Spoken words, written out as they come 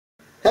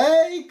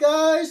Hey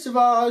guys,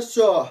 what's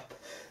up?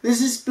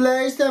 This is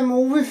Blaze the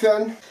Movie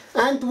Fan,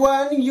 and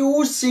when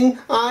using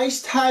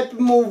ice type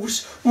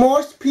moves,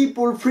 most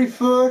people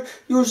prefer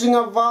using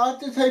a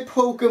water type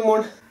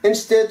Pokemon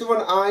instead of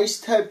an ice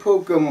type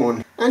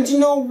Pokemon. And you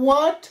know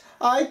what?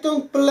 I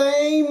don't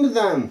blame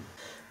them,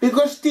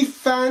 because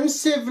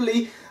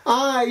defensively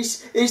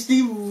ice is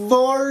the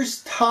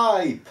worst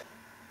type.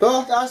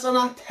 But as an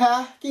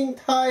attacking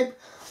type,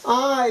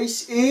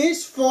 ice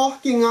is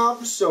fucking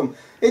awesome.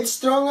 It's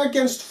strong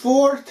against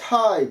 4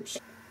 types,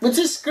 which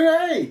is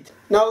great.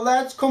 Now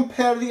let's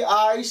compare the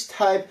ice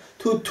type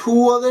to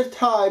 2 other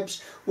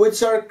types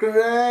which are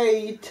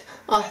great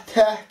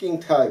attacking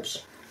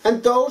types.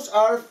 And those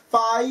are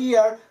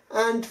fire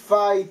and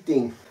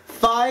fighting.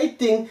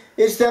 Fighting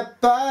is the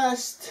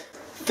best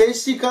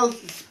physical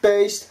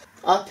based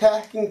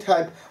attacking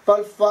type,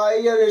 while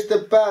fire is the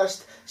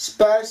best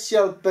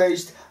special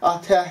based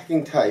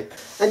attacking type.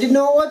 And you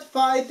know what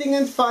fighting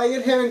and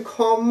fire have in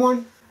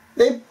common?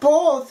 They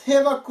both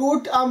have a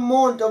good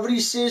amount of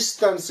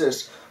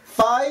resistances.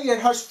 Fire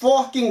has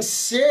fucking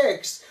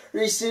 6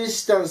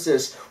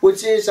 resistances,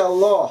 which is a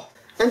lot.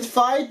 And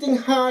fighting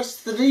has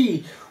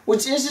 3,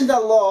 which isn't a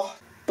lot.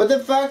 But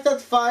the fact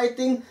that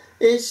fighting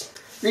is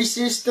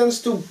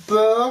resistance to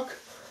bug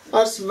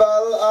as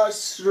well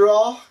as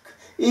rock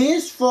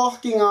is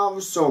fucking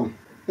awesome.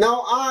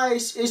 Now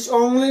ice is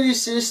only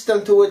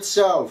resistant to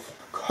itself.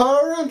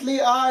 Currently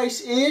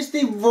ice is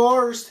the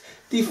worst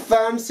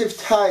defensive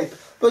type.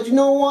 But you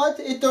know what?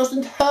 It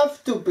doesn't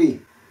have to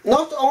be.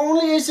 Not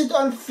only is it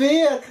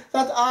unfair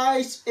that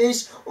ice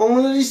is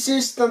only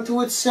resistant to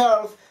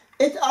itself,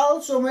 it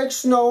also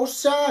makes no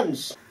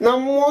sense. Now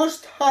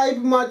most type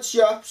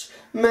matchups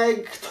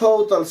make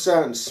total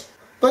sense.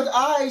 But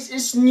ice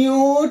is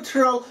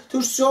neutral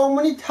to so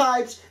many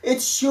types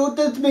it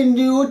shouldn't be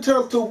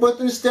neutral to, but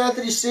instead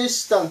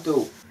resistant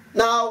to.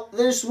 Now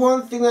there's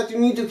one thing that you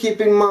need to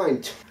keep in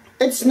mind.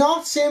 It's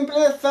not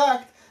simply the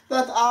fact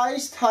that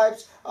ice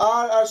types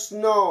are as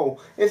snow.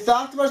 If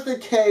that was the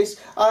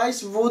case,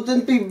 ice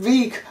wouldn't be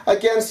weak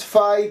against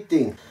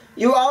fighting.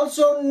 You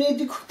also need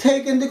to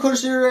take into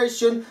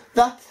consideration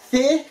that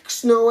thick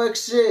snow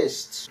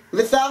exists.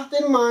 With that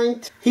in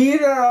mind,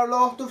 here are a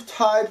lot of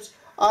types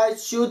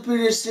ice should be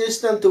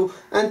resistant to,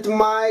 and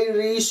my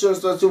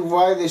reasons as to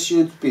why they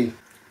should be.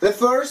 The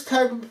first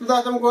type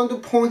that I'm going to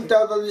point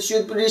out that it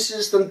should be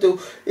resistant to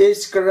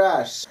is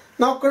grass.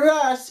 Now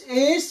grass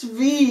is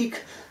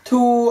weak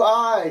to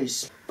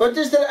ice. But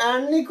is there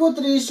any good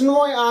reason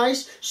why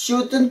ice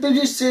shouldn't be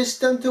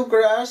resistant to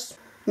grass?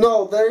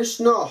 No, there is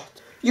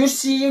not. You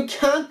see, you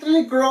can't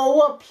really grow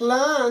a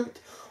plant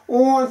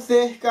on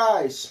thick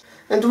ice.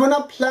 And when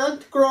a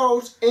plant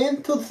grows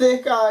into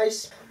thick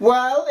ice,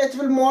 well, it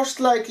will most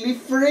likely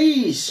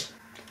freeze.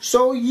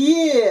 So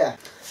yeah,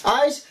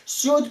 ice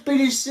should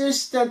be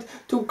resistant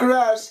to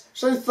grass,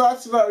 since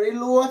that's very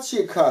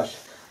logical.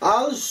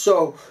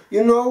 Also,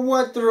 you know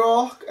what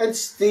rock and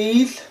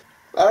steel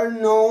are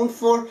known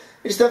for?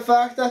 Is the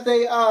fact that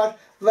they are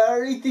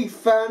very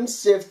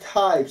defensive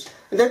types.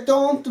 And I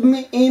don't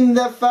mean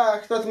the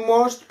fact that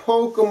most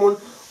Pokemon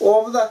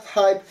of that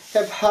type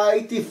have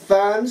high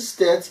defense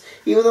stats,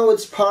 even though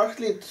it's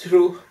partly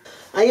true.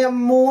 I am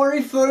more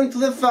referring to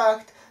the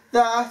fact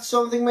that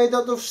something made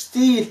out of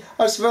steel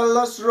as well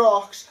as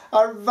rocks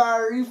are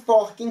very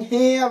fucking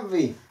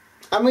heavy.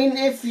 I mean,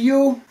 if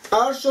you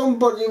are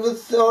somebody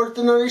with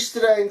ordinary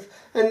strength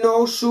and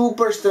no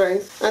super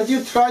strength, and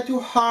you try to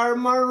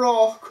harm a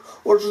rock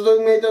or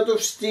something made out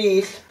of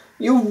steel,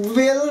 you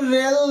will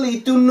really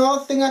do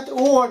nothing at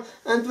all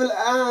and will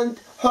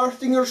end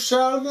hurting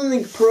yourself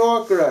in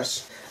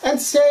progress. And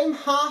same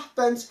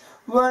happens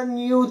when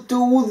you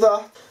do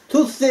that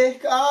to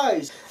thick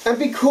ice. And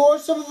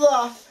because of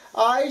that,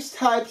 ice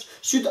types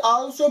should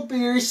also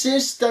be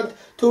resistant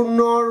to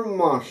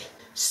normal.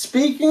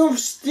 Speaking of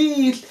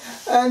steel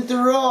and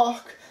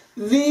rock,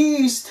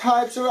 these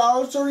types are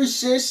also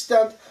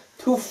resistant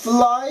to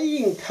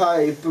flying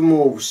type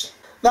moves.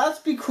 That's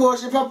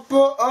because if a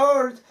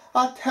bird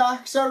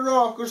attacks a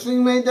rock or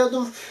something made out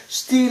of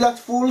steel at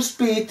full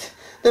speed,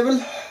 they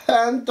will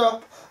end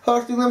up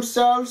hurting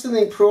themselves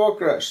in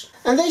progress.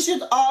 And they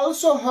should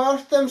also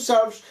hurt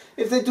themselves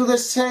if they do the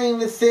same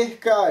with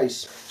thick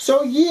ice.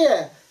 So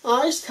yeah,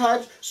 ice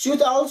types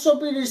should also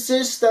be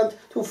resistant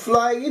to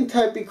flying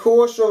type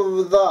because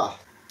of that.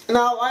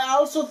 Now I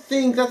also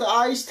think that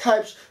ice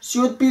types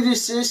should be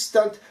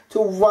resistant to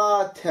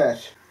water.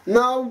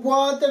 Now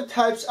water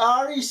types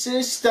are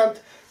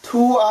resistant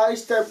to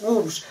ice type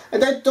moves,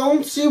 and I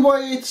don't see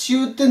why it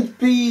shouldn't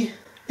be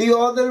the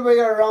other way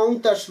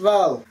around as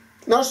well.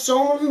 Now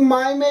some of you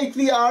might make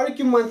the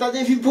argument that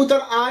if you put an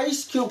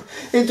ice cube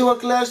into a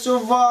glass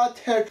of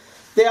water,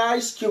 the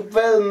ice cube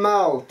will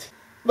melt.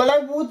 Well, I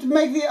would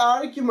make the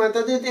argument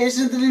that it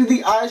isn't really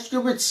the ice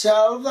cube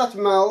itself that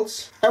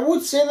melts. I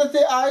would say that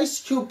the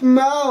ice cube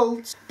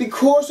melts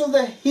because of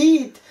the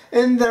heat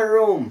in the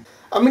room.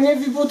 I mean,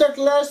 if you put a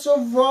glass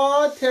of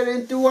water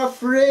into a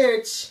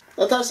fridge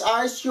that has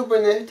ice cube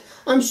in it,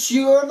 I'm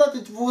sure that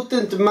it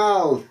wouldn't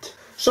melt.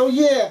 So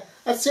yeah,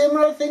 a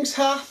similar things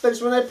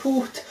happens when I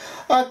put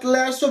a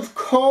glass of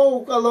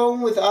Coke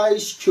along with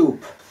ice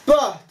cube.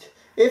 But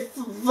if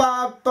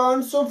a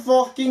bunch of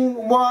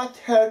fucking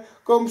water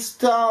comes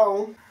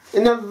down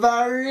in a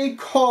very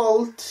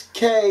cold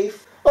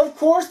cave, of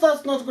course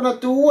that's not gonna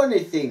do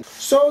anything.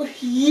 So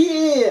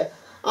yeah,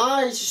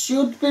 ice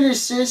should be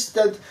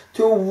resistant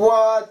to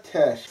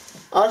water.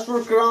 As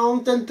for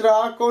ground and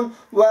dragon,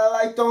 well,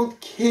 I don't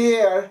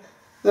care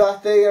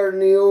that they are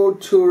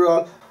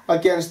neutral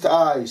against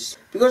ice.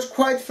 Because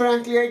quite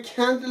frankly, I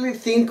can't really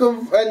think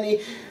of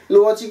any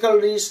logical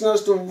reason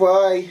as to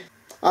why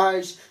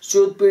ice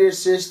should be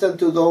resistant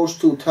to those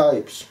two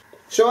types.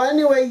 So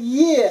anyway,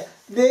 yeah,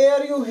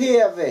 there you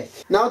have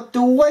it. Now,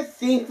 do I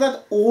think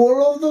that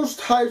all of those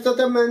types that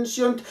I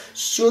mentioned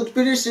should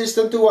be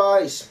resistant to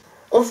ice?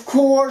 Of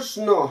course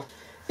not.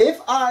 If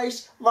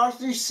ice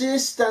was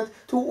resistant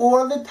to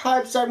all the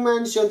types I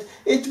mentioned,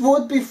 it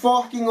would be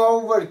fucking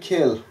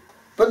overkill.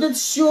 But it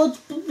should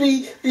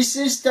be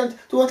resistant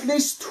to at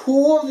least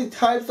 2 of the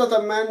types that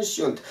I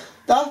mentioned.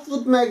 That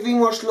would make the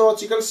most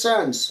logical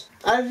sense.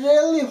 I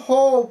really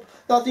hope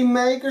that the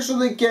makers of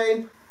the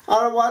game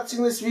are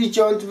watching this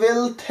video and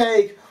will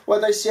take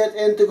what I said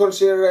into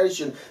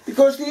consideration.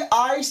 Because the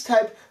ice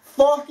type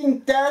fucking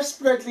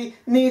desperately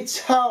needs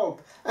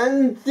help.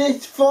 And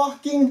it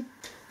fucking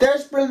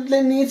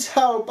desperately needs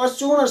help as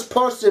soon as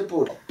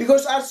possible.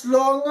 Because as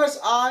long as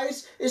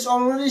ice is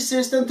only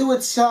resistant to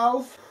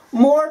itself,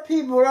 more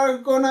people are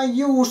gonna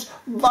use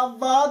a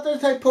water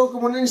type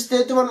Pokemon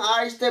instead of an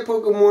ice type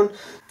Pokemon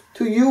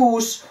to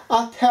use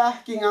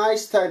attacking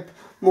ice type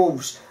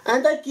moves.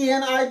 And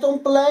again, I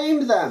don't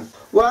blame them.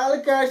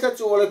 Well guys,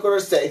 that's all I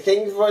gotta say.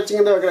 Thank you for watching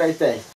and have a great day.